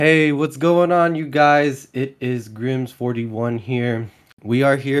Hey, what's going on, you guys? It is Grims41 here. We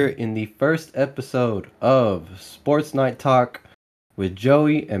are here in the first episode of Sports Night Talk with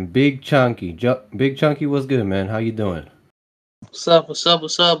Joey and Big Chunky. Big Chunky, what's good, man? How you doing? What's up, what's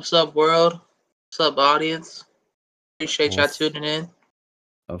up, world? What's up, audience? Appreciate y'all What's... tuning in.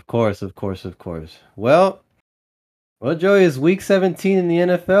 Of course. Well, Joey, it's week 17 in the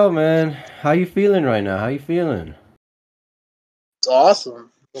NFL, man. How you feeling right now? How you feeling? It's awesome.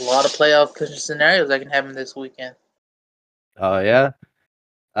 A lot of playoff scenarios that can happen this weekend. Oh, yeah?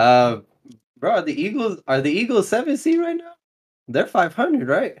 Bro, are the Eagles 7 seed right now? They're 500,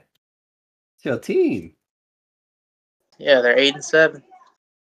 right? It's your team. Yeah, they're 8-7.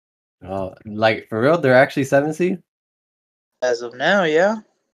 Oh, like for real? They're actually 7 seed? As of now, yeah.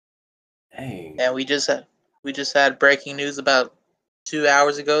 Dang. And we just had breaking news about 2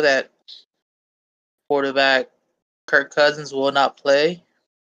 hours ago that quarterback Kirk Cousins will not play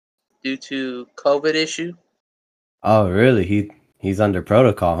due to COVID issue. Oh, really? He's under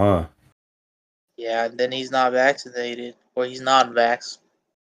protocol, huh? Yeah, and then he's not vaccinated, or he's non-vax,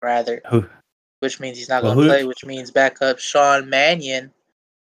 rather. Who? Which means he's not Well, going to play, which means backup Sean Mannion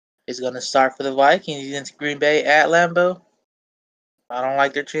is going to start for the Vikings against Green Bay at Lambeau. I don't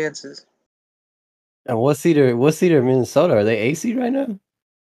like their chances. And what seed are Minnesota? Are they 8 seed right now?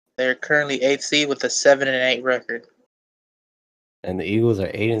 They're currently 8th seed with a 7-8 record. And the Eagles are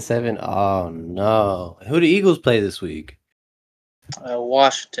 8-7. Oh no! Who do the Eagles play this week?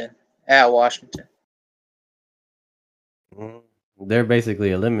 Washington at Washington. They're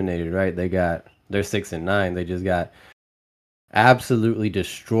basically eliminated, right? They're 6-9. They just got absolutely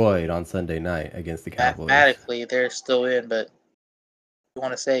destroyed on Sunday night against the Cowboys. Mathematically, they're still in, but you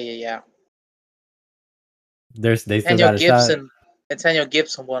want to say yeah. They still got a shot. Antonio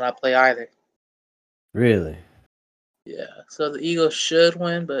Gibson will not play either. Really? Yeah. So the Eagles should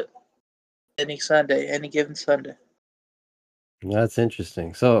win, but any given Sunday. That's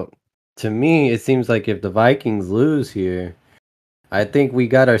interesting. So, to me, it seems like if the Vikings lose here, I think we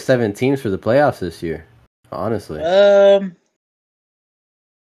got our 7 teams for the playoffs this year. Honestly. The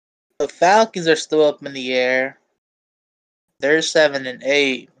Falcons are still up in the air. They're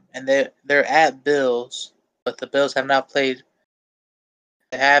 7-8, and they're at Bills, but the Bills have not played.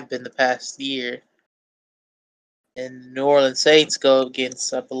 They have been the past year. And New Orleans Saints go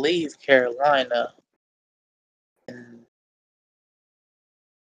against, I believe, Carolina. And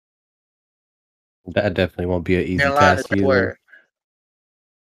That definitely won't be an easy Carolina's task either. where?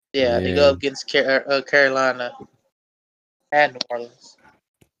 Yeah, they go against Carolina and New Orleans.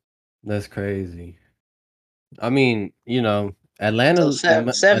 That's crazy. I mean, Atlanta. So seven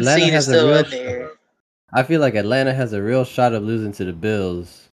Atlanta seed is has a still real. in there. I feel like Atlanta has a real shot of losing to the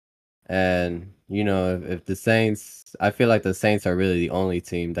Bills, and if the Saints, I feel like the Saints are really the only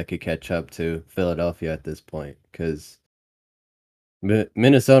team that could catch up to Philadelphia at this point because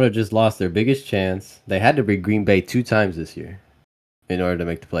Minnesota just lost their biggest chance. They had to beat Green Bay 2 times this year in order to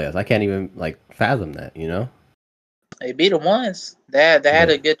make the playoffs. I can't even fathom that, They beat them once. They had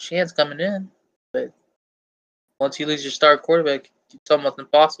a good chance coming in, but once you lose your star quarterback, it's almost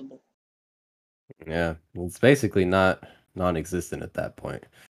impossible. Yeah, it's basically non-existent at that point.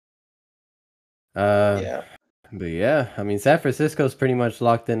 Yeah. But yeah, I mean, San Francisco's pretty much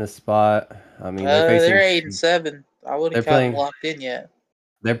locked in a spot. I mean, they're 8-7. I wouldn't count them locked in yet.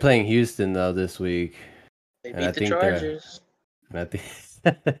 They're playing Houston though this week. They beat the Chargers.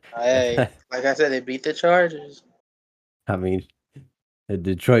 Hey, like I said, they beat the Chargers. I mean,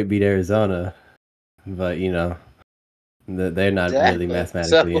 Detroit beat Arizona, but they're not really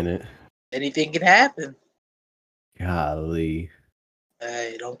mathematically in it. Anything can happen. Golly.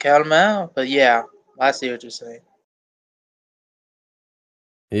 Hey, don't count them out. But yeah, I see what you're saying.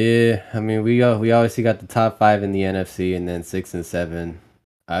 Yeah, I mean, we obviously got the top 5 in the NFC, and then 6 and 7.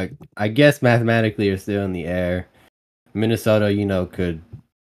 I guess mathematically are still in the air. Minnesota, could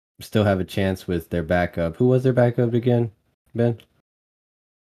still have a chance with their backup. Who was their backup again, Ben?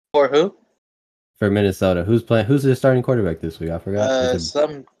 For who? For Minnesota. Who's playing? Who's their starting quarterback this week? I forgot.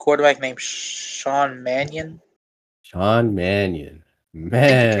 Some quarterback named Sean Mannion. Sean Mannion. Man. I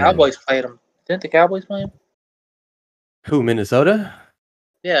think the Cowboys played him. Didn't the Cowboys play him? Who, Minnesota?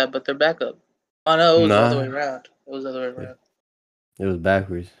 Yeah, but they're backup. Oh no, it was the other way around. It was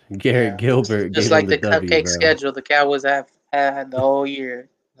backwards. Garrett Gilbert just gave like him the cupcake bro. schedule the Cowboys have had the whole year.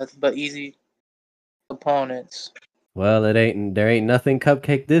 Nothing but easy opponents. Well, there ain't nothing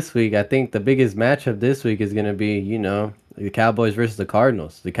cupcake this week. I think the biggest matchup this week is gonna be, the Cowboys versus the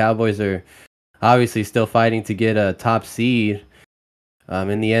Cardinals. The Cowboys are obviously still fighting to get a top seed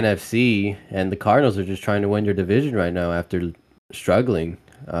in the NFC, and the Cardinals are just trying to win their division right now after struggling.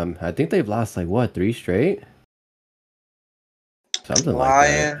 I think they've lost like what 3 straight, something like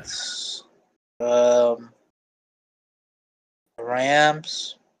that. Lions, um,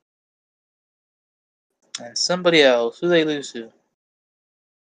 Rams, and somebody else. Who they lose to?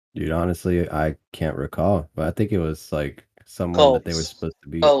 Dude, honestly, I can't recall, but I think it was like someone that they were Colts. supposed to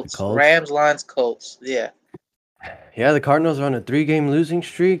beat. The Colts. Colts. Rams, Lions, Colts. Yeah. Yeah, the Cardinals are on a 3-game losing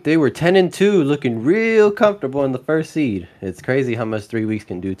streak. They were 10-2, looking real comfortable in the first seed. It's crazy how much 3 weeks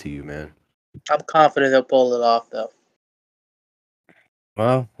can do to you, man. I'm confident they'll pull it off, though.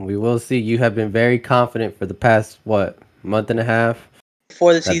 Well, we will see. You have been very confident for the past what month and a half.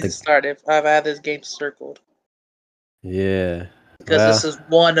 Before the That season started, I've had this game circled yeah. because Well, this is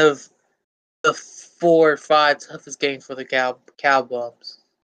one of the 4 or 5 toughest games for the Cowbums.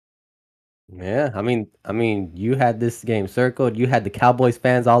 yeah. I mean, you had this game circled. You had the Cowboys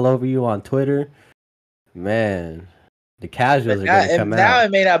fans all over you on Twitter. Man, the casuals But are gonna come now out.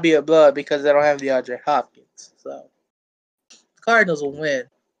 it may not be a blood because they don't have the DeAndre Hopkins. So the Cardinals will win,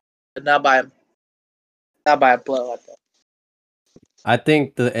 but not by a blood like that. I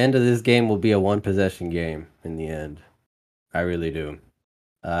think the end of this game will be a 1-possession game in the end. I really do.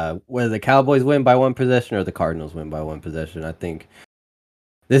 Whether the Cowboys win by 1 possession or the Cardinals win by 1 possession, I think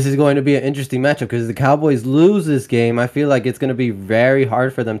this is going to be an interesting matchup because the Cowboys lose this game. I feel like it's going to be very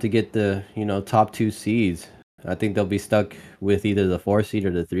hard for them to get the top 2 seeds. I think they'll be stuck with either the 4 seed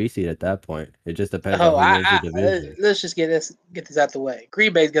or the 3 seed at that point. It just depends on Oh, who wins the division. let's just get this out the way.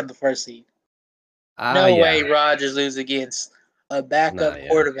 Green Bay's getting the first seed. Ah, No way yeah. Rodgers loses against a Nah, backup yeah.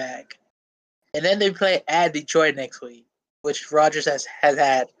 quarterback. And then they play at Detroit next week, which Rodgers has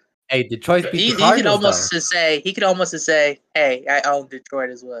had. Hey, Detroit's beat the He could Cardinals though. almost just say, "Hey, I own Detroit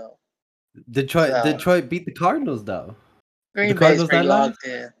as well." So Detroit beat the Cardinals though. The Green Bay's Cardinals pretty not nice. locked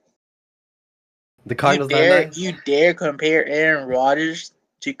in. The Cardinals not nice. You dare compare Aaron Rodgers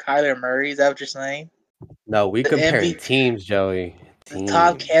to Kyler Murray? Is that what you're saying? No, we The comparing MVP, teams, Joey. the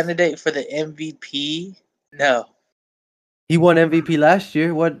top Teams. candidate for the MVP? No, He won MVP last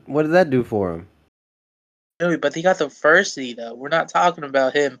year. What did that do for him? no, but he got the first seed though. We're not talking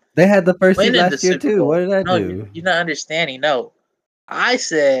about him They had the first seed winning the last year Super too. What Bowl. did that No, do? you're not understanding. No, I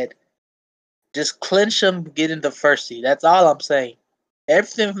said just clinch them, get in the first seed. That's all I'm saying.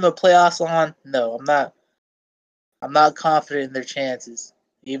 Everything from the playoffs on, no, I'm not. I'm not confident in their chances,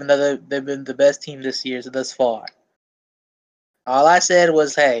 even though they've been the best team this year thus far. All I said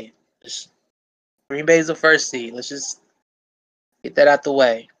was, hey, Green Bay's the first seed. Let's just get that out the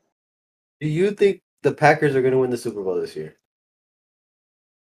way. Do you think the Packers are going to win the Super Bowl this year?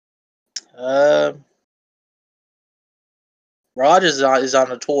 Rodgers is on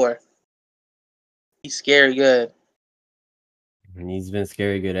the tour. He's scary good. And he's been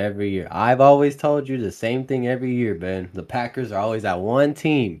scary good every year. I've always told you the same thing every year, Ben. The Packers are always that one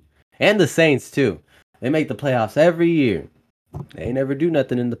team. And the Saints, too. They make the playoffs every year. They never do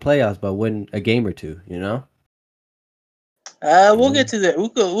nothing in the playoffs but win a game or two, you know? We'll get to that.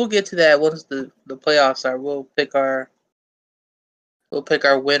 We'll get to that once the playoffs are. We'll pick our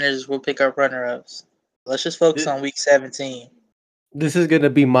winners. We'll pick our runner ups. Let's just focus on week 17. This is gonna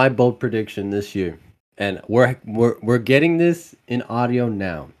be my bold prediction this year, and we're getting this in audio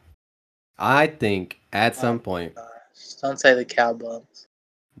now. I think at some point Don't say the Cowboys.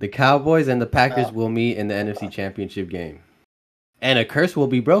 the Cowboys and the Packers will meet in the NFC Championship game, and a curse will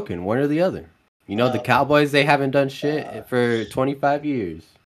be broken, one or the other. You know, the Cowboys, they haven't done shit for 25 years.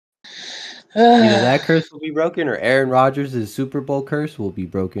 Either that curse will be broken, or Aaron Rodgers' Super Bowl curse will be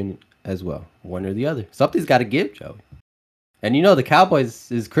broken as well, one or the other. Something's got to give, Joey. And you know the Cowboys'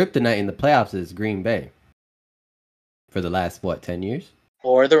 kryptonite in the playoffs is Green Bay. For the last, 10 years?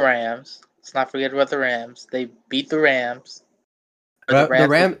 Or the Rams. Let's not forget about the Rams. They beat the Rams.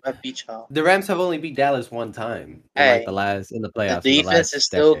 The Rams have only beat Dallas one time in the playoffs. The defense is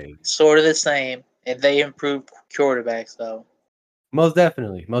still sort of the same, and they improved quarterbacks though. Most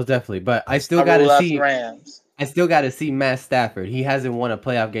definitely. But I still got to see Rams. I still got to see Matt Stafford. He hasn't won a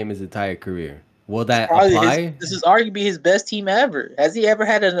playoff game his entire career. Will that apply? This is arguably his best team ever. Has he ever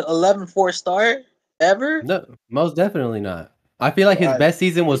had an 11-4 start ever? No, most definitely not. I feel like his best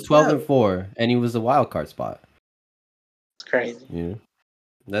season was 12-4, and he was a wild card spot. It's crazy. Yeah,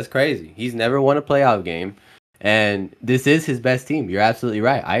 that's crazy. He's never won a playoff game, and this is his best team. You're absolutely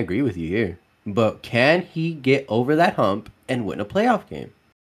right. I agree with you here. But can he get over that hump and win a playoff game?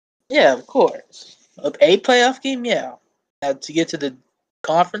 Yeah, of course. A playoff game, yeah. Now, to get to the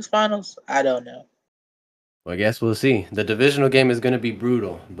conference finals, I don't know. Well, I guess we'll see. The divisional game is going to be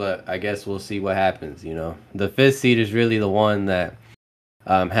brutal, but I guess we'll see what happens, you know. The 5th seed is really the one that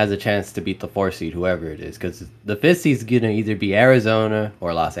has a chance to beat the 4 seed, whoever it is, because the 5th seed is going to either be Arizona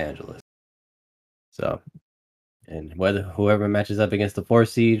or Los Angeles. So, and whether whoever matches up against the 4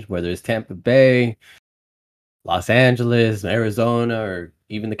 seed, whether it's Tampa Bay, Los Angeles, Arizona, or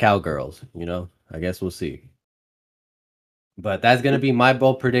even the Cowgirls, I guess we'll see. But that's going to be my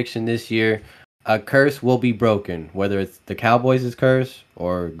bold prediction this year. A curse will be broken, whether it's the Cowboys' curse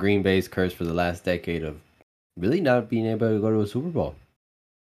or Green Bay's curse for the last decade of really not being able to go to a Super Bowl.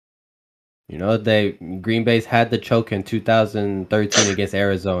 Green Bay's had the choke in 2013 against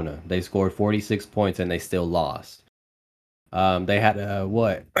Arizona. They scored 46 points and they still lost. They had a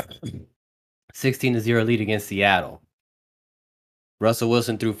 16-0 lead against Seattle. Russell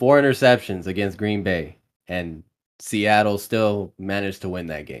Wilson threw 4 interceptions against Green Bay, and Seattle still managed to win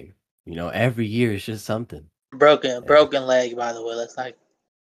that game. Every year it's just something. Broken leg, by the way. Let's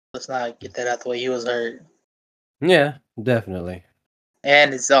not get that out the way. He was hurt. Yeah, definitely.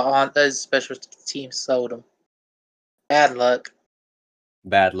 And his special team sold him. Bad luck.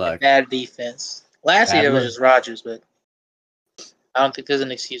 Bad luck. Bad defense. Last year it was just Rodgers, but I don't think there's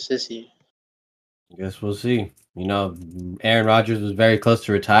an excuse this year. I guess we'll see. Aaron Rodgers was very close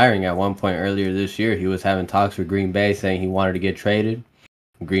to retiring at one point earlier this year. He was having talks with Green Bay saying he wanted to get traded.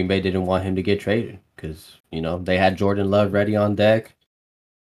 Green Bay didn't want him to get traded because, they had Jordan Love ready on deck.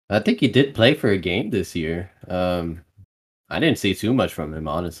 I think he did play for a game this year. I didn't see too much from him,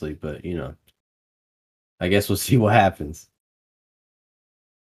 honestly, but, I guess we'll see what happens.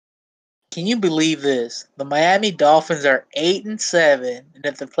 Can you believe this? The Miami Dolphins are 8-7, and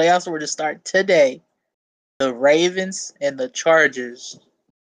if the playoffs were to start today, the Ravens and the Chargers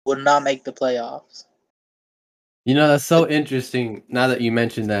would not make the playoffs. That's so interesting now that you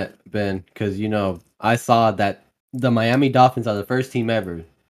mentioned that, Ben, because, I saw that the Miami Dolphins are the first team ever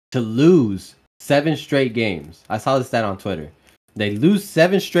to lose 7 straight games. I saw this stat on Twitter. They lose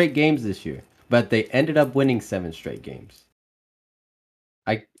 7 straight games this year, but they ended up winning 7 straight games.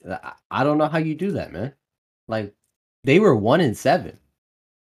 I don't know how you do that, man. Like, they were 1-7.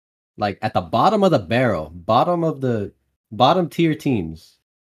 Like, at the bottom of the barrel, bottom tier teams.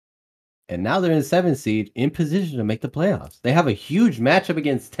 And now they're in 7th seed in position to make the playoffs. They have a huge matchup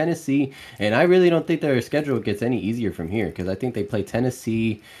against Tennessee, and I really don't think their schedule gets any easier from here because I think they play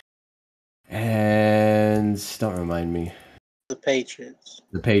Tennessee and don't remind me. The Patriots.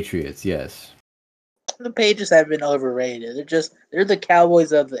 The Patriots, yes. The Patriots have been overrated. They're the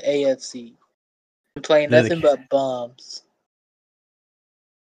Cowboys of the AFC. They're playing nothing but bums.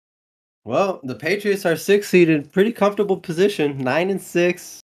 Well, the Patriots are 6th seeded, pretty comfortable position,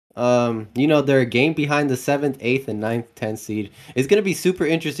 9-6. They're a game behind the 7th, 8th, and 9th, 10th seed. It's gonna be super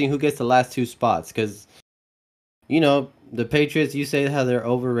interesting who gets the last 2 spots because, the Patriots. You say how they're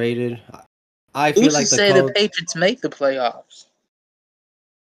overrated. I feel like the Patriots make the playoffs.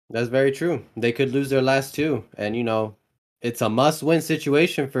 That's very true. They could lose their last 2, and it's a must-win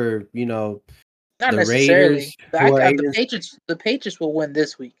situation for not the necessarily. Raiders. The Patriots will win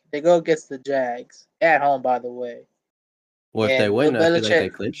this week. They go against the Jags at home, by the way. Well, if they win, I feel like they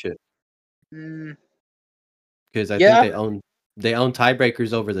clinch it. Because I think they own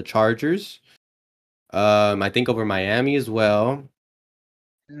tiebreakers over the Chargers. I think over Miami as well.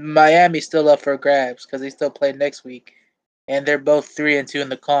 Miami's still up for grabs because they still play next week, and they're both 3-2 in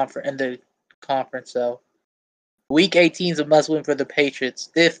the conference. So, Week 18 is a must-win for the Patriots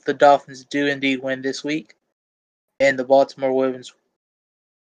if the Dolphins do indeed win this week, and the Baltimore Ravens.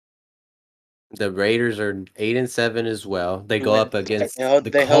 The Raiders are 8-7 as well. They go up against the Colts.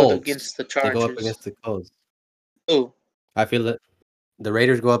 They hold against the Chargers. They go up against the Colts. Ooh. I feel that the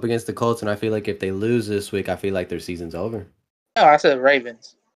Raiders go up against the Colts, and I feel like if they lose this week, I feel like their season's over. No, I said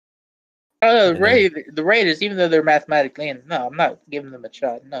Ravens. The Raiders, even though they're mathematically in, no, I'm not giving them a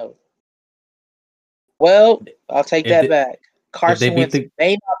shot. No. Well, I'll take that back. Carson Wentz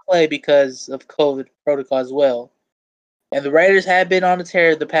may not play because of COVID protocol as well. And the Raiders have been on a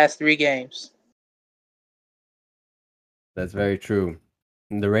tear the past 3 games. That's very true.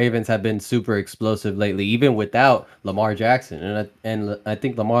 And the Ravens have been super explosive lately, even without Lamar Jackson. And I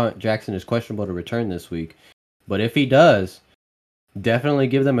think Lamar Jackson is questionable to return this week. But if he does, definitely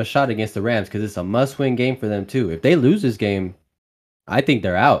give them a shot against the Rams because it's a must-win game for them too. If they lose this game, I think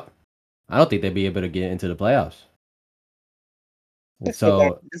they're out. I don't think they'd be able to get into the playoffs.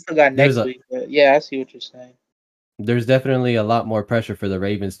 So still got next week. But yeah, I see what you're saying. There's definitely a lot more pressure for the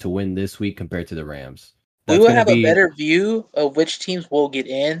Ravens to win this week compared to the Rams. We will have a better view of which teams will get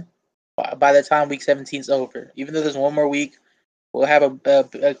in by the time Week 17 is over. Even though there's one more week, we'll have a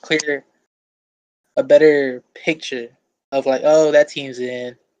better picture of like, oh, that team's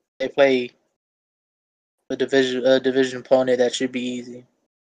in. They play a division opponent that should be easy.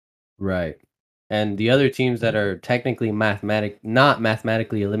 Right. And the other teams that are technically not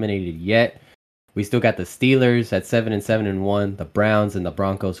mathematically eliminated yet, we still got the Steelers at 7-7-1, the Browns and the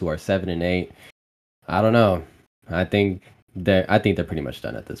Broncos who are 7-8. I don't know. I think they're pretty much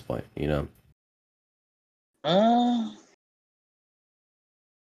done at this point, you know. Uh,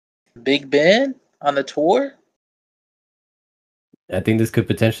 Big Ben on the tour. I think this could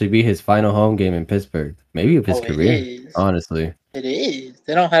potentially be his final home game in Pittsburgh. Maybe of his Oh, it career, is. honestly. It is.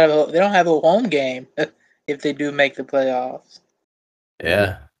 They don't have a home game if they do make the playoffs.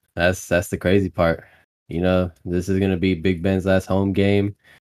 Yeah. That's the crazy part. You know, this is gonna be Big Ben's last home game.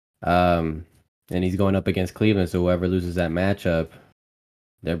 Um and he's going up against Cleveland, so whoever loses that matchup,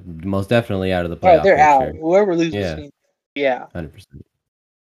 they're most definitely out of the Oh, playoff they're out. picture. Whoever loses, Yeah, yeah. 100%.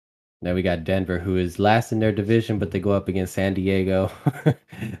 Then we got Denver, who is last in their division, but they go up against San Diego.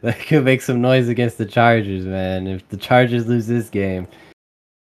 That could make some noise against the Chargers, man. If the Chargers lose this game,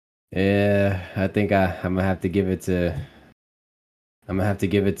 yeah, I think I'm gonna have to give it to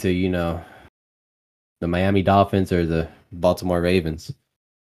you know, the Miami Dolphins or the Baltimore Ravens.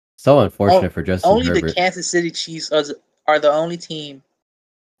 So unfortunate for Justin Only the Herbert. Kansas City Chiefs are the only team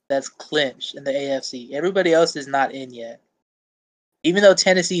that's clinched in the AFC. Everybody else is not in yet. Even though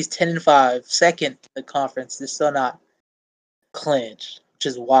Tennessee's 10-5, second in the conference, they're still not clinched, which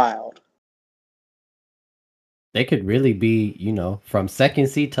is wild. They could really be, you know, from second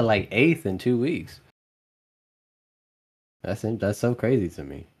seed to like eighth in 2 weeks. That's so crazy to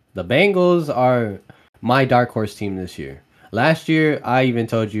me. The Bengals are my dark horse team this year. Last year, I even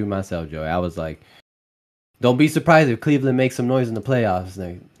told you myself, Joey. I was like, don't be surprised if Cleveland makes some noise in the playoffs.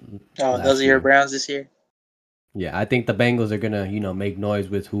 Like, Oh, those last are your year. Browns this year? Yeah, I think the Bengals are gonna, you know, make noise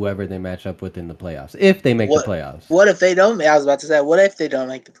with whoever they match up with in the playoffs. If they make the playoffs. What if they don't? I was about to say, what if they don't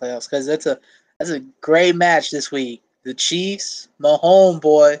make the playoffs? Because that's a great match this week. The Chiefs, my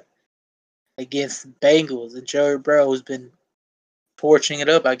homeboy, against the Bengals, and Joey Burrow has been torching it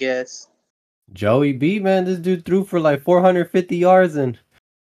up, I guess. Joey B, man, this dude threw for like 450 yards and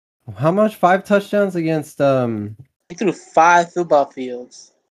how much? 5 touchdowns against He threw 5 football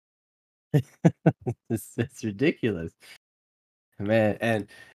fields. it's ridiculous. Man, and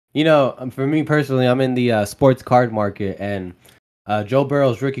you know, for me personally, I'm in the sports card market, and Joe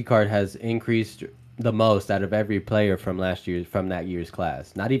Burrow's rookie card has increased the most out of every player from that year's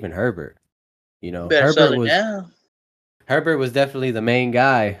class. Not even Herbert. You You know, better sell it now. Herbert was definitely the main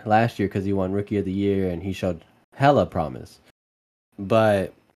guy last year because he won Rookie of the Year and he showed hella promise.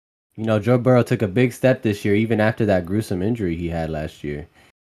 But you know, Joe Burrow took a big step this year, even after that gruesome injury he had last year,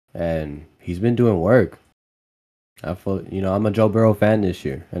 and he's been doing work. You know, I'm a Joe Burrow fan this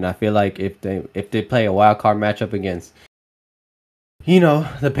year, and I feel like if they play a wild card matchup against, you know,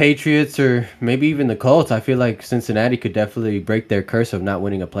 the Patriots or maybe even the Colts, I feel like Cincinnati could definitely break their curse of not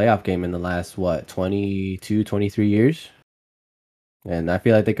winning a playoff game in the last 22, 23 years, and I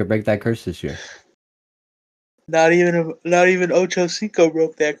feel like they could break that curse this year. Not even Ocho Cinco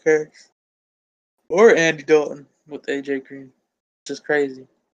broke that curse, or Andy Dalton with AJ Green, which is crazy.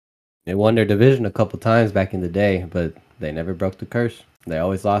 They won their division a couple times back in the day, but they never broke the curse. They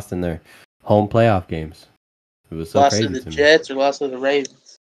always lost in their home playoff games. It was so Lost to crazy the to me. Jets or lost to the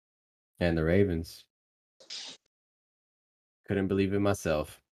Ravens. And the Ravens. Couldn't believe it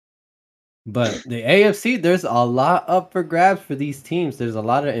myself. But the AFC, there's a lot up for grabs for these teams. There's a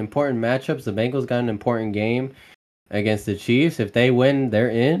lot of important matchups. The Bengals got an important game against the Chiefs. If they win, they're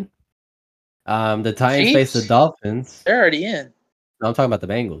in. The Titans face the Chiefs? Dolphins. They're already in. No, I'm talking about the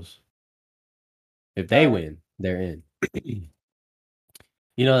Bengals. If they win, they're in.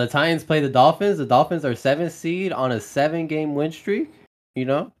 You know, the Titans play the Dolphins. The Dolphins are 7th seed on a 7-game win streak. You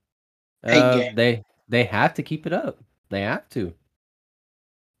know, 8 game. they have to keep it up. They have to.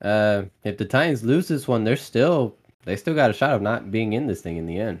 If the Titans lose this one, they still got a shot of not being in this thing in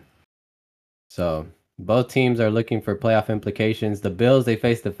the end. So both teams are looking for playoff implications. The Bills, they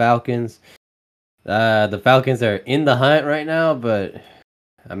face the Falcons. The Falcons are in the hunt right now, but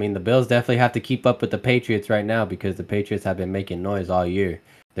I mean the Bills definitely have to keep up with the Patriots right now because the Patriots have been making noise all year.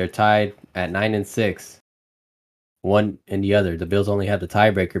 They're tied at 9-6. One and the other. The Bills only have the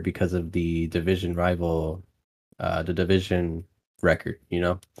tiebreaker because of the division rival, the division record. You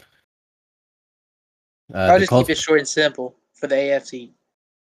know. I'll The just Colts. keep it short and simple for the AFC.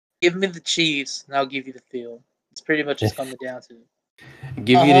 Give me the Chiefs, and I'll give you the field. It's pretty much just coming down to it.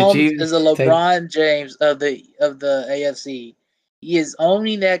 Give you the Mahomes Chiefs. is a LeBron James of the AFC. He is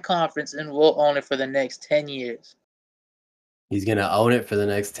owning that conference and will own it for the next 10 years. He's gonna own it for the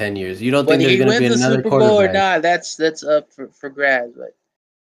next 10 years. You don't think Whether there's he gonna wins be the another Super Bowl or quarterback? not, that's up for grabs. But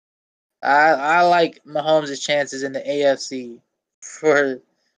I like Mahomes' chances in the AFC for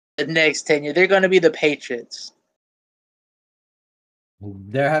The next 10 years, they're going to be the Patriots.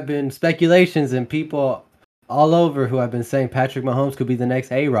 There have been speculations and people all over who have been saying Patrick Mahomes could be the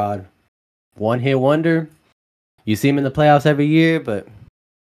next A-Rod. One-hit wonder. You see him in the playoffs every year, but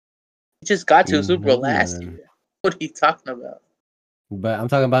He just got to a Super Bowl last year. What are you talking about? But I'm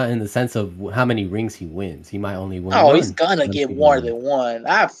talking about in the sense of how many rings he wins. He might only win. Oh, he's gonna get more than one.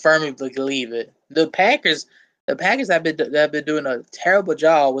 I firmly believe it. The Packers have been doing a terrible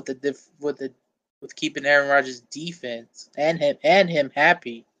job with keeping Aaron Rodgers' defense and him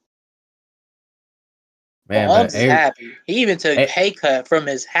happy. Man, Mahomes is happy. He even took a pay cut from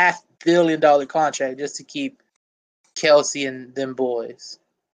his $500 million contract just to keep Kelsey and them boys.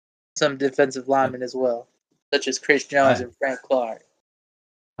 Some defensive linemen as well, such as Chris Jones and Frank Clark.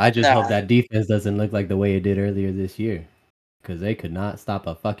 I just hope that defense doesn't look like the way it did earlier this year, because they could not stop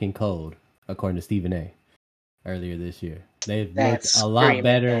a fucking cold, according to Stephen A. Earlier this year, they've looked a lot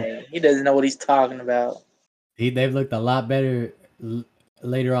better. Man. He doesn't know what he's talking about. They've looked a lot better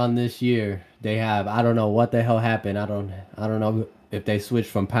later on this year. They have. I don't know what the hell happened. I don't know if they switched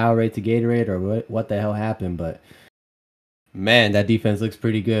from Powerade to Gatorade or what the hell happened, but man, that defense looks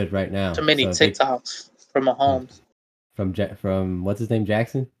pretty good right now. Too many TikToks from Mahomes. From what's his name,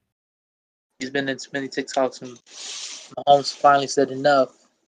 Jackson? He's been in too many TikToks, and Mahomes finally said enough.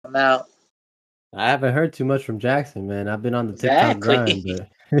 I'm out. I haven't heard too much from Jackson, man. I've been on the TikTok grind, but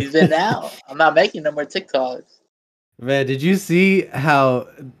he's been out. I'm not making no more TikToks. Man, did you see how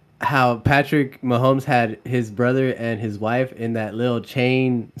Patrick Mahomes had his brother and his wife in that little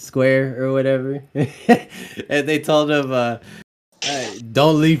chain square or whatever? And they told him,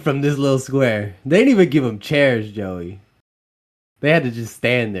 don't leave from this little square. They didn't even give him chairs, Joey. They had to just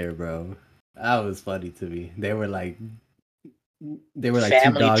stand there, bro. That was funny to me. They were like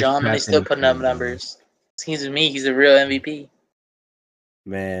family John, and they still putting up numbers. Seems to me he's a real MVP.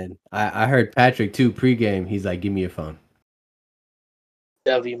 Man, I heard Patrick too pregame. He's like, "Give me your phone."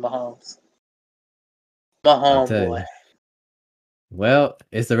 W Mahomes, boy. Well,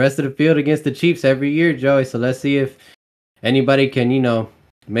 it's the rest of the field against the Chiefs every year, Joey. So let's see if anybody can,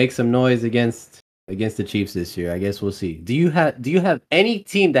 make some noise against the Chiefs this year. I guess we'll see. Do you have any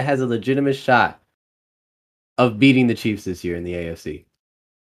team that has a legitimate shot of beating the Chiefs this year in the AFC?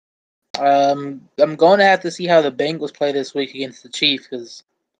 I'm going to have to see how the Bengals play this week against the Chiefs, because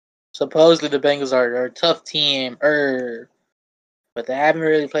supposedly the Bengals are a tough team, but they haven't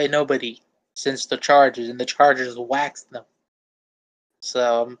really played nobody since the Chargers, and the Chargers waxed them.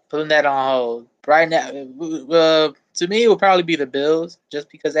 So I'm putting that on hold. Right now, to me, it would probably be the Bills, just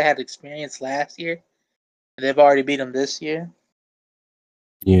because they had experience last year. And they've already beat them this year.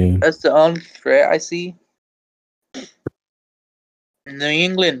 Yeah. That's the only threat I see. New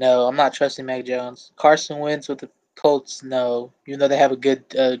England, no. I'm not trusting Mac Jones. Carson Wentz with the Colts, no. Even though they have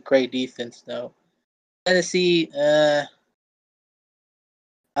a great defense, no. Tennessee, I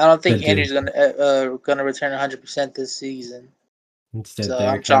don't think Henry's gonna return 100% this season. So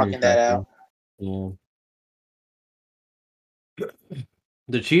I'm chalking that out. Yeah.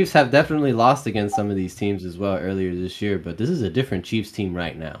 The Chiefs have definitely lost against some of these teams as well earlier this year, but this is a different Chiefs team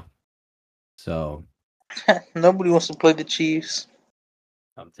right now. So nobody wants to play the Chiefs.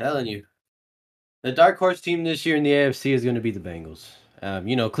 I'm telling you. The dark horse team this year in the AFC is going to be the Bengals.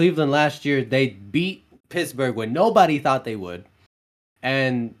 Cleveland last year, they beat Pittsburgh when nobody thought they would.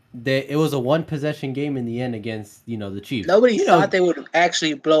 And it was a one-possession game in the end against, the Chiefs. Nobody thought they would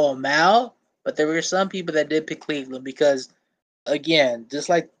actually blow them out, but there were some people that did pick Cleveland because, again, just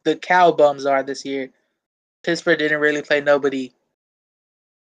like the cow bums are this year, Pittsburgh didn't really play nobody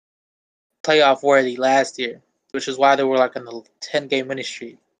playoff worthy last year, which is why they were like on the 10-game winning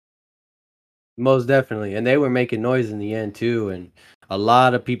streak. Most definitely. And they were making noise in the end too, and a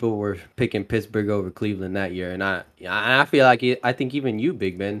lot of people were picking Pittsburgh over Cleveland that year, and I feel like I think even you,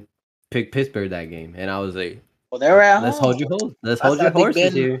 Big Ben, picked Pittsburgh that game, and I was like, well, they were at let's home. hold your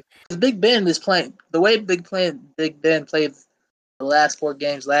horses here. Big Ben is playing the way Big Ben played the last 4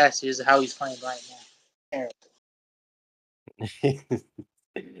 games last year is how he's playing right now.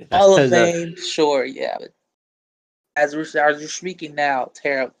 Hall of Fame, sure, yeah, but as we're speaking now,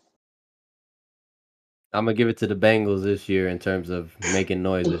 terrible. I'm gonna give it to the Bengals this year in terms of making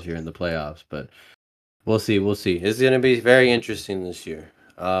noise this year in the playoffs, but we'll see. It's gonna be very interesting this year.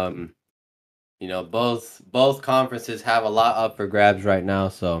 Both conferences have a lot up for grabs right now,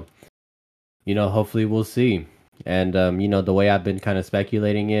 so hopefully we'll see. And the way I've been kind of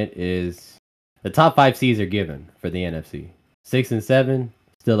speculating it is the top 5 seeds are given for the NFC. 6 and 7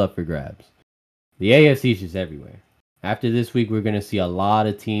 still up for grabs. The AFC is just everywhere. After this week, we're going to see a lot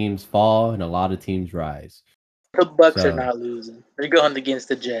of teams fall and a lot of teams rise. The Bucks are So not losing. They're going against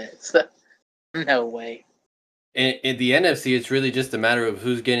the Jets. No way. in the NFC, it's really just a matter of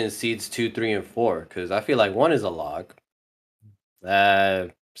who's getting seeds 2, 3, and 4. Because I feel like 1 is a lock.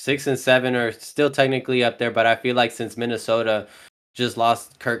 6 and 7 are still technically up there, but I feel like since Minnesota just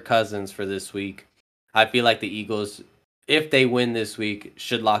lost Kirk Cousins for this week, I feel like the Eagles, if they win this week,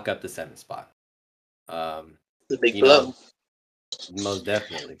 should lock up the 7th spot. It's a big You know, blow. most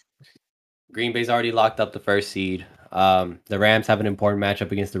definitely. Green Bay's already locked up the first seed. The Rams have an important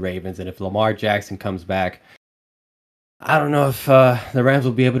matchup against the Ravens, and if Lamar Jackson comes back, I don't know if the Rams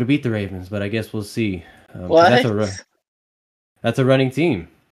will be able to beat the Ravens, but I guess we'll see. 'Cause What? that's a running team,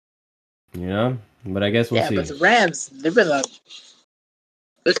 you know. But I guess we'll Yeah, but see. the Rams, they've been like,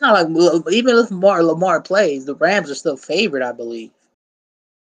 it's not like, even if Lamar plays, the Rams are still favored, I believe.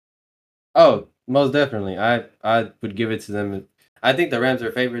 Oh, most definitely. I would give it to them. I think the Rams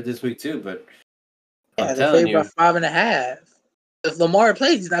are favored this week too, but I'm Yeah, they're telling favored by you, 5.5. If Lamar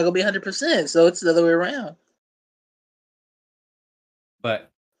plays, he's not going to be 100%, so it's the other way around.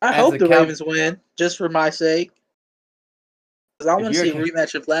 but I as hope a the cow, Ravens win, just for my sake. Because I if want to you're a see a cow,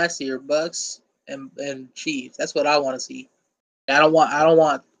 rematch of last year, Bucks and Chiefs. That's what I want to see. I don't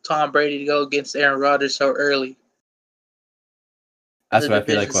want Tom Brady to go against Aaron Rodgers so early in that's the what I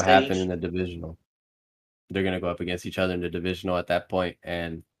feel like division will happen in stage. the divisional. They're gonna go up against each other in the divisional at that point,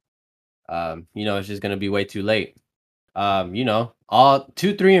 and it's just gonna be way too late. All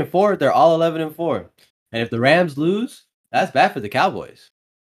 2, 3, and 4, they're all 11-4, and if the Rams lose, that's bad for the Cowboys.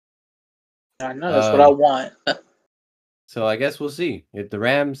 I know that's what I Um, want. so I guess we'll see if the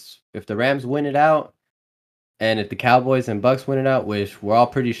Rams win it out. And if the Cowboys and Bucks win it out, which we're all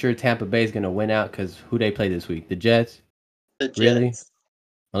pretty sure Tampa Bay is going to win out because who they play this week? The Jets? The Really? Jets.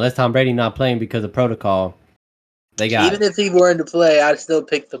 Unless Tom Brady not playing because of protocol, they got Even it. if he weren't to play, I'd still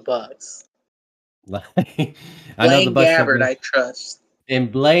pick the Bucks. I know the Blaine Bucks have Gabbert, been. I trust. In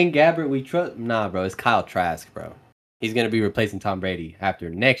Blaine Gabbert, we trust. Nah, bro, it's Kyle Trask, bro. He's going to be replacing Tom Brady after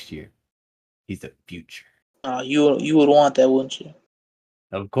next year. He's the future. You would want that, wouldn't you?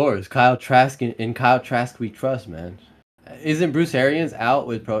 Of course, Kyle Trask in Kyle Trask we trust, man. Isn't Bruce Arians out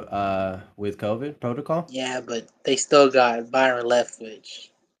with with COVID protocol? Yeah, but they still got Byron Leftwich.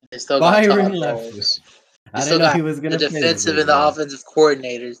 They still got Byron Todd left. Bowles. They I didn't still know he got was the gonna play this defensive week, and the man. offensive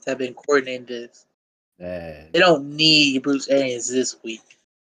coordinators that have been coordinating this. Man, They don't need Bruce Arians this week.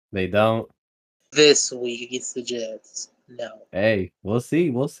 they don't. This week against the Jets. No. Hey, we'll see.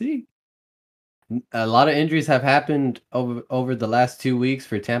 We'll see. A lot of injuries have happened over the last 2 weeks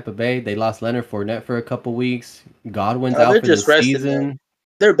for Tampa Bay. They lost Leonard Fournette for a couple weeks. Godwin's They're out for the just resting him. season.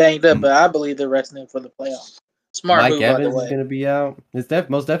 They're banged up, but I believe they're resting him for the playoffs. Smart Mike move, by the Evans is way. gonna be out. It's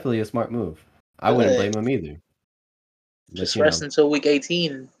most definitely a smart move. I wouldn't Good. blame him either. But Just rest until week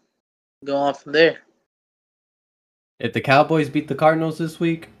 18 and go on from there. if the Cowboys beat the Cardinals this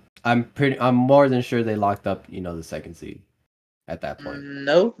week, I'm more than sure they locked up, the second seed at that point.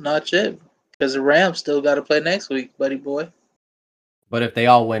 No, not yet. Because the Rams still got to play next week, buddy boy. But if they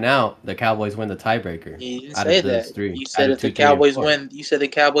all win out, the Cowboys win the tiebreaker You didn't out say of those that. three, You out said of if the 2, 3, and Cowboys 4. win, you said the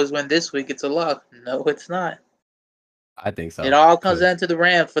Cowboys win this week, it's a lock. No, it's not. I think It so. all comes down to the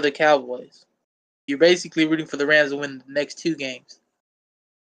Rams for the Cowboys. You're basically rooting for the Rams to win the next 2 games.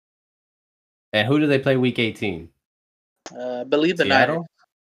 And who do they play week 18? I believe the Niners. Seattle?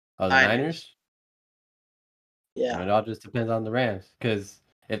 Oh, the Niners? Yeah. It all just depends on the Rams. Because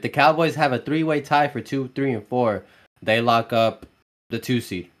if the Cowboys have a 3-way tie for 2, 3, and 4, they lock up the 2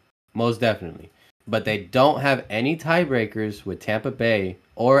 seed. Most definitely. But they don't have any tiebreakers with Tampa Bay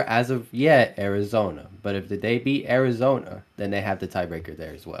or, as of yet, Arizona. But if they beat Arizona, then they have the tiebreaker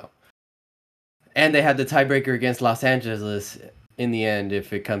there as well. And they have the tiebreaker against Los Angeles in the end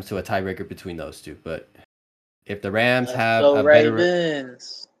if it comes to a tiebreaker between those two. But if the Rams have Go a better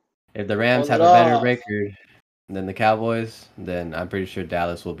Ravens. if the Rams Pull it have a better off. record than the Cowboys, then I'm pretty sure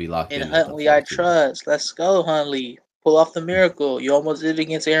Dallas will be locked In in as the Huntley, I 4th seed. trust. Let's go, Huntley. Pull off the miracle. You almost did it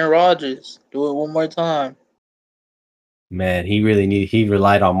against Aaron Rodgers. Do it one more time. Man, he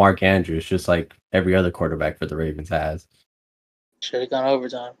relied on Mark Andrews just like every other quarterback for the Ravens has. Should have gone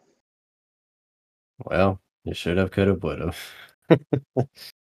overtime. Well, you should have, could have, would have.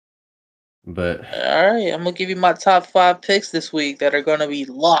 But All right, I'm gonna give you my top 5 picks this week that are gonna be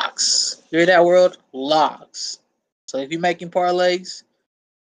locks. Hear that, world? Locks. So if you're making parlays,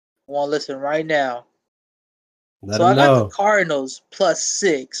 I want to listen right now. let So him I got the know. Cardinals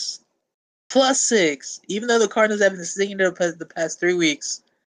 +6. +6. Even though the Cardinals have been sticking there the past 3 weeks,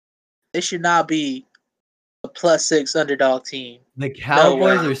 they should not be a +6 underdog team. The No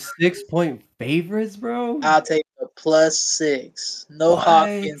Cowboys way. are 6-point favorites, bro. I'll take a +6. No What?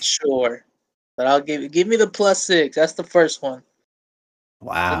 Hopkins, sure. But I'll give me the +6. That's the first one. The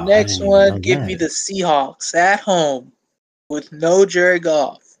Wow, I next didn't even one, know give me that. the Seahawks at home with no Jared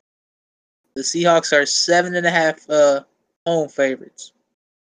Goff. The Seahawks are 7.5 home favorites.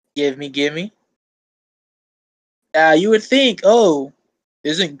 Give me. Now you would think, oh,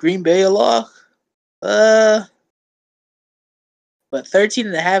 isn't Green Bay a lock? But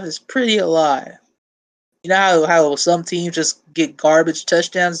 13.5 is pretty a lot. You know how some teams just get garbage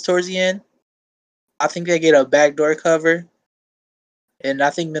touchdowns towards the end? I think they get a backdoor cover. And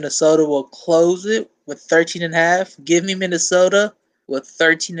I think Minnesota will close it with 13.5. Give me Minnesota with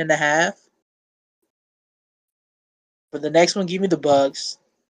 13.5. For the next one, give me the Bucks.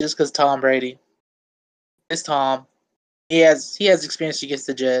 Just because Tom Brady. It's Tom. He has experience against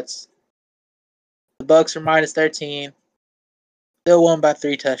the Jets. The Bucks are -13. Still won by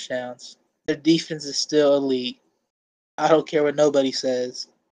 3 touchdowns. Their defense is still elite. I don't care what nobody says.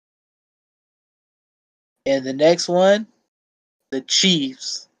 And the next one, the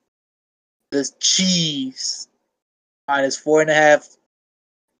Chiefs. The Chiefs -4.5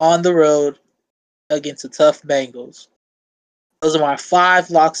 on the road against the tough Bengals. Those are my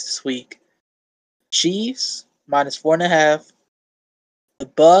 5 locks this week. Chiefs -4.5. The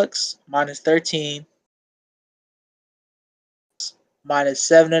Bucks -13.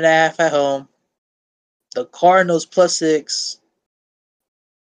 -7.5 at home. The Cardinals +6.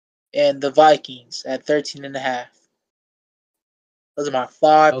 And the Vikings at 13.5. Those are my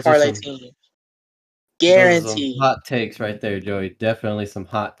 5 Those are parlay some teams. those are some Guaranteed. hot takes right there, Joey. Definitely some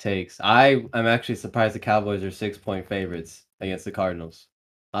hot takes. I am actually surprised the Cowboys are 6-point favorites against the Cardinals.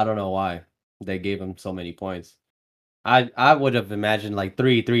 I don't know why they gave them so many points. I would have imagined like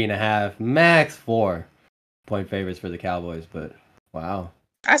 3.5, max 4-point favorites for the Cowboys, but wow.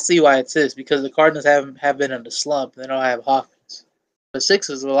 I see why it is because the Cardinals have been in the slump. They don't have Hopkins. But 6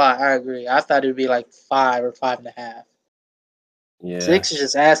 is a lot. I agree. I thought it would be like 5 or 5.5. Yeah. 6 is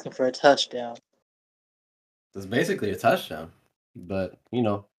just asking for a touchdown. It's basically a touchdown. But,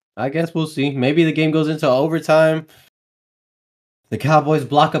 I guess we'll see. Maybe the game goes into overtime. The Cowboys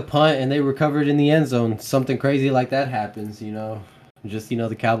block a punt and they recover it in the end zone. Something crazy like that happens, Just,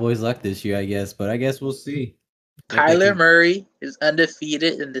 the Cowboys luck this year, I guess. But I guess we'll see if they Kyler can. Murray is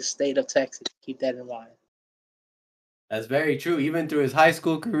undefeated in the state of Texas. Keep that in mind. That's very true, even through his high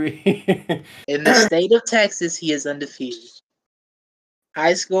school career. In the state of Texas, he is undefeated.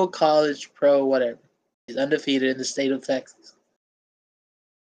 High school, college, pro, whatever. He's undefeated in the state of Texas.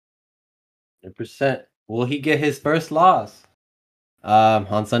 100%. Will he get his first loss?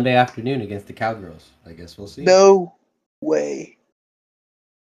 On Sunday afternoon against the Cowgirls. I guess we'll see. No way.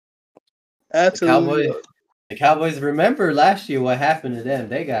 The Absolutely Cowboys, not. the Cowboys. Remember last year what happened to them?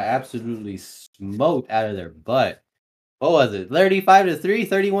 They got absolutely smoked out of their butt. What was it? 35-3,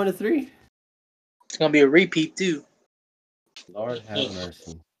 31-3. It's gonna be a repeat too. Lord have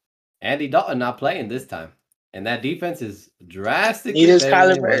mercy. Andy Dalton not playing this time, and that defense is drastically Neither is better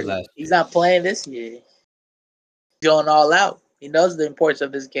than Kyler it was Murray. last He's year. not playing this year. He's going all out. He knows the importance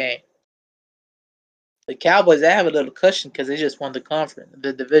of this game. The Cowboys, they have a little cushion because they just won the conference,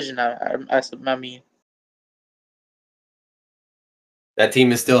 the division. I mean, That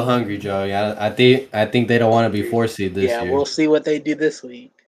team is still hungry, Joey. I think they don't want to be 4 seed this yeah, year. we'll see what they do this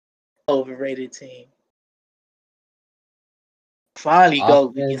week. Overrated team. Finally go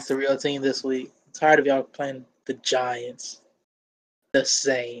against Offense, the real team this week. I'm tired of y'all playing the Giants, the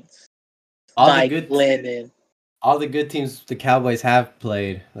Saints, all the Mike good Lennon. all the good teams the Cowboys have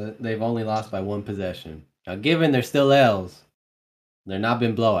played, they've only lost by 1 possession. Now, given they're still L's, they're not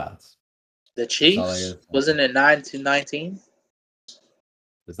been blowouts. The That's all I Chiefs, gotta say. wasn't it 9-19?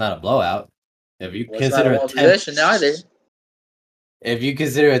 It's not a blowout. If you Well, it's not a consider a one 10 possession either. if you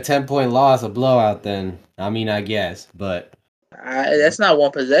consider a 10-point loss a blowout, then I guess. But That's not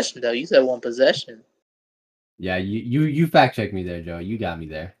one possession though. You said one possession. yeah, you fact check me there, Joe. You got me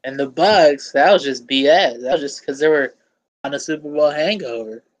there. And the Bucks, that was just BS. That was just because they were on a Super Bowl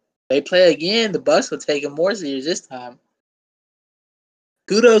hangover. They play again, the Bucks will take it more serious this time.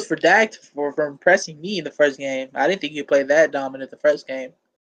 Kudos for Dak for impressing me in the first game. I didn't think he played that dominant the first game.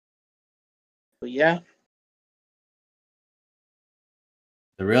 But yeah,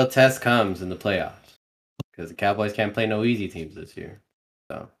 The real test comes in the playoffs because the Cowboys can't play no easy teams this year.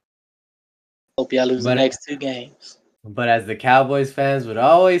 So, hope y'all lose the but next 2 games. but as the Cowboys fans would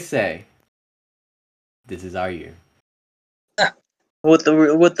always say, this is our year. With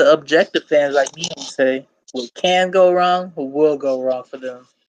the objective fans like me would say, what can go wrong, what will go wrong for them.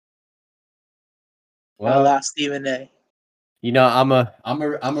 A Well, la Stephen A. I'm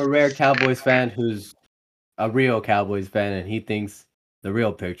a rare Cowboys fan who's a real Cowboys fan, and he thinks the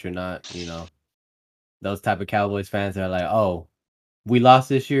real picture, not those type of Cowboys fans that are like, oh, we lost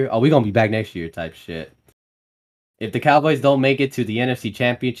this year. Oh, we're gonna be back next year type shit. If the Cowboys don't make it to the NFC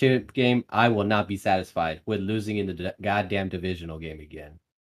Championship game, I will not be satisfied with losing in the goddamn divisional game again.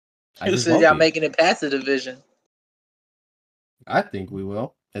 I Who just said won't y'all be. making it past the division? I think we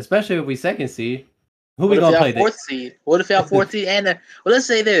will, especially if we second seed. Who What we if gonna y'all play? fourth seed? What if y'all fourth seed and well, let's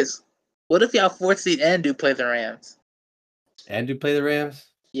say this. What if y'all fourth seed and do play the Rams? And do play the Rams?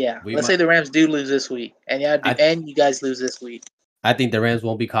 Yeah. We Let's might. say the Rams do lose this week, and y'all do, and you guys lose this week. I think the Rams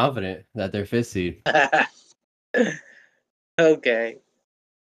won't be confident that they're fifth seed. Okay.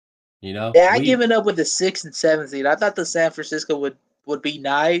 You know? Yeah, I given up with the 6th and 7th seed. I thought the San Francisco would be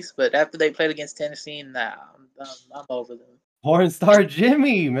nice, but after they played against Tennessee, nah, I'm over them. Porn star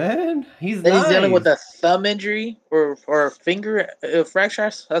Jimmy, man. He's Then nice. he's dealing with a thumb injury or a finger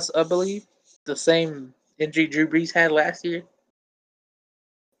fracture, I believe. The same injury Drew Brees had last year.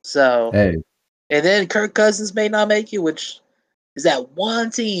 So, Hey. And then Kirk Cousins may not make it, which is that one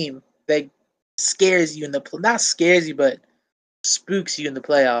team that scares you not scares you, but spooks you in the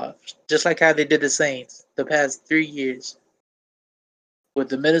playoffs, just like how they did the Saints the past 3 years with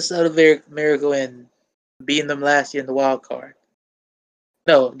the Minnesota Miracle and beating them last year in the wild card.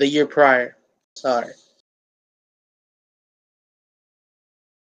 No, the year prior. Sorry.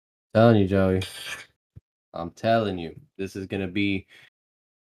 Telling you, Joey. I'm telling you, this is gonna be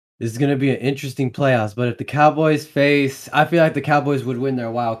an interesting playoffs. But if the Cowboys I feel like the Cowboys would win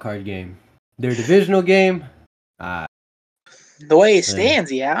their wild card game, their divisional game. The way it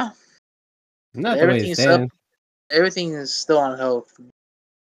stands, yeah. Not the way it stands. Everything is still on hold.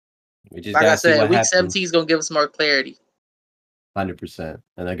 We just Like I gotta see said, what week happens. 17 is gonna give us more clarity. 100%.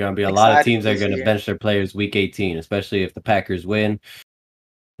 And there are going to be a lot of teams that are going to bench their players week 18, especially if the Packers win.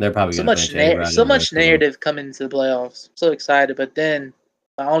 They're probably going to bench everybody. So much narrative coming into the playoffs. I'm so excited, but then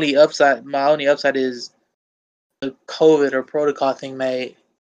my only upside is the COVID or protocol thing may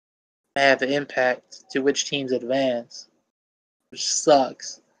have an impact to which teams advance, which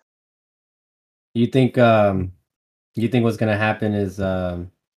sucks. You think what's going to happen is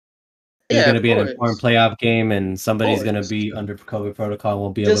there's going to be an important playoff game and somebody's going to be under COVID protocol and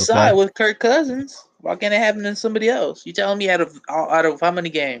won't be able to play? With Kirk Cousins. Why can't it happen to somebody else? You telling me out of how many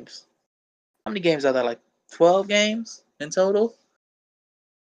games? How many games are there? Like 12 games in total?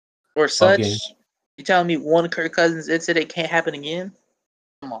 Or such? Games. You telling me one Kirk Cousins incident can't happen again?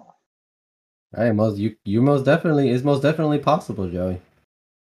 Come on. Hey, most definitely possible, Joey.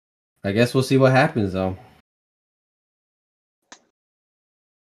 I guess we'll see what happens though.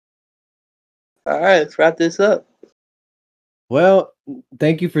 All right, let's wrap this up. Well,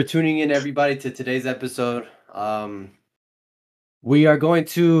 thank you for tuning in, everybody, to today's episode. We are going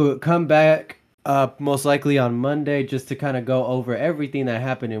to come back most likely on Monday just to kind of go over everything that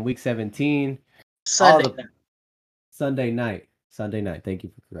happened in Week 17. Sunday night. Thank you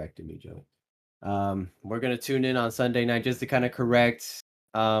for correcting me, Joey. We're going to tune in on Sunday night just to kind of correct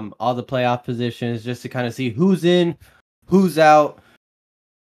all the playoff positions, just to kind of see who's in, who's out.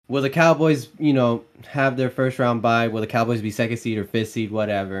 Will the Cowboys, have their first round bye? Will the Cowboys be second seed or fifth seed?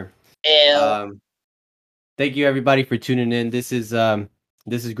 Whatever. Thank you, everybody, for tuning in. This is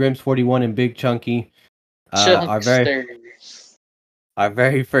Grims 41 and Big Chunky. Our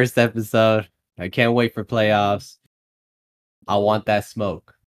very first episode. I can't wait for playoffs. I want that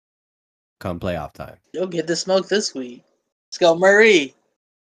smoke. Come playoff time. You'll get the smoke this week. Let's go, Murray.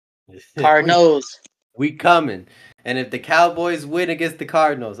 Cardinals. We coming. And if the Cowboys win against the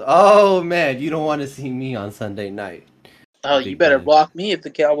Cardinals, oh man, you don't want to see me on Sunday night. Oh, you better block me if the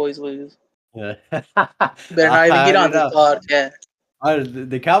Cowboys lose. You better not even get on this podcast.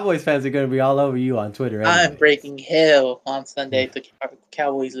 The Cowboys fans are going to be all over you on Twitter. Anyways. I'm breaking hell on Sunday if the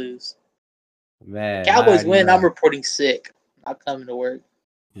Cowboys lose. Man, Cowboys win, I'm reporting sick. I'm coming to work.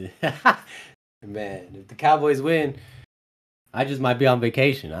 Man, if the Cowboys win, I just might be on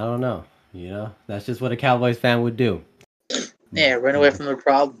vacation. I don't know. That's just what a Cowboys fan would do. Yeah, run away from their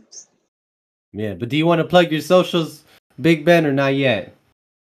problems. Yeah, but do you want to plug your socials, Big Ben, or not yet?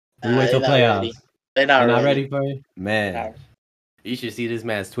 We wait till playoffs. They're not ready for you? Man, you should see this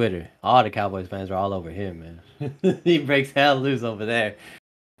man's Twitter. All the Cowboys fans are all over him, man. He breaks hell loose over there.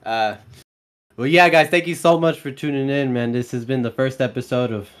 Well, yeah, guys, thank you so much for tuning in, man. This has been the first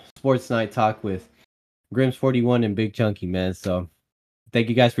episode of Sports Night Talk with Grims 41 and Big Chunky, man. So thank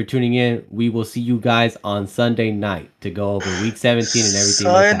you guys for tuning in. We will see you guys on Sunday night to go over Week 17 and everything.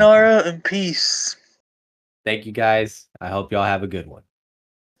 Sayonara and peace. Thank you, guys. I hope y'all have a good one.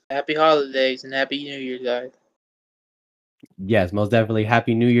 Happy holidays and Happy New Year, guys. Yes, most definitely.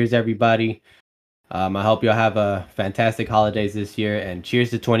 Happy New Year's, everybody. I hope y'all have a fantastic holidays this year, and cheers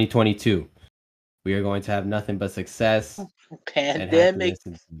to 2022. We are going to have nothing but success and Pandemic.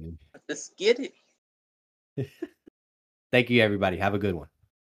 happiness. Let's get it. Thank you, everybody. Have a good one.